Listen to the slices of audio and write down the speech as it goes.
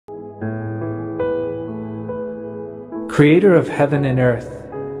Creator of heaven and earth,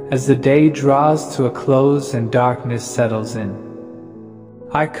 as the day draws to a close and darkness settles in,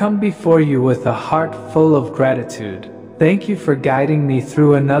 I come before you with a heart full of gratitude. Thank you for guiding me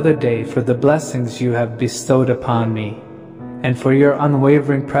through another day, for the blessings you have bestowed upon me, and for your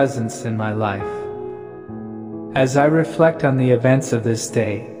unwavering presence in my life. As I reflect on the events of this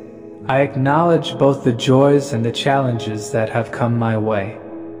day, I acknowledge both the joys and the challenges that have come my way.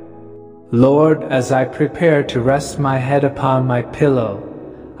 Lord, as I prepare to rest my head upon my pillow,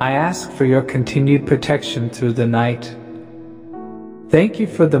 I ask for your continued protection through the night. Thank you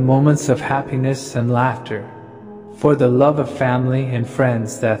for the moments of happiness and laughter, for the love of family and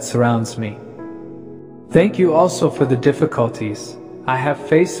friends that surrounds me. Thank you also for the difficulties I have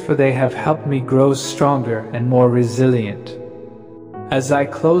faced, for they have helped me grow stronger and more resilient. As I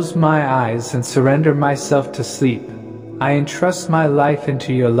close my eyes and surrender myself to sleep, I entrust my life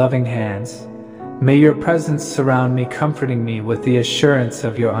into your loving hands. May your presence surround me, comforting me with the assurance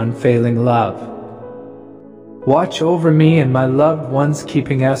of your unfailing love. Watch over me and my loved ones,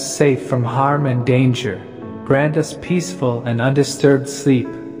 keeping us safe from harm and danger. Grant us peaceful and undisturbed sleep,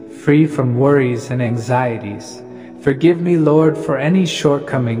 free from worries and anxieties. Forgive me, Lord, for any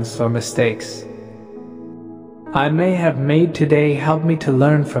shortcomings or mistakes I may have made today. Help me to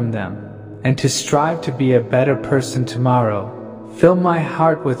learn from them and to strive to be a better person tomorrow. Fill my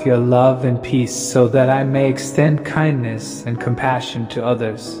heart with your love and peace, so that I may extend kindness and compassion to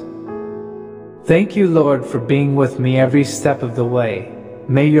others. Thank you, Lord, for being with me every step of the way.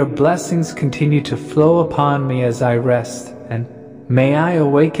 May your blessings continue to flow upon me as I rest, and may I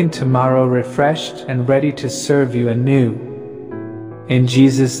awaken tomorrow refreshed and ready to serve you anew. In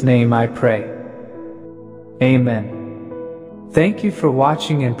Jesus' name I pray. Amen. Thank you for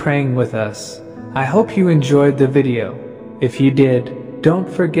watching and praying with us. I hope you enjoyed the video. If you did, don't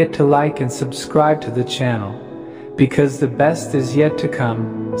forget to like and subscribe to the channel, because the best is yet to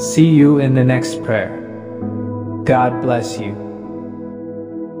come. See you in the next prayer. God bless you.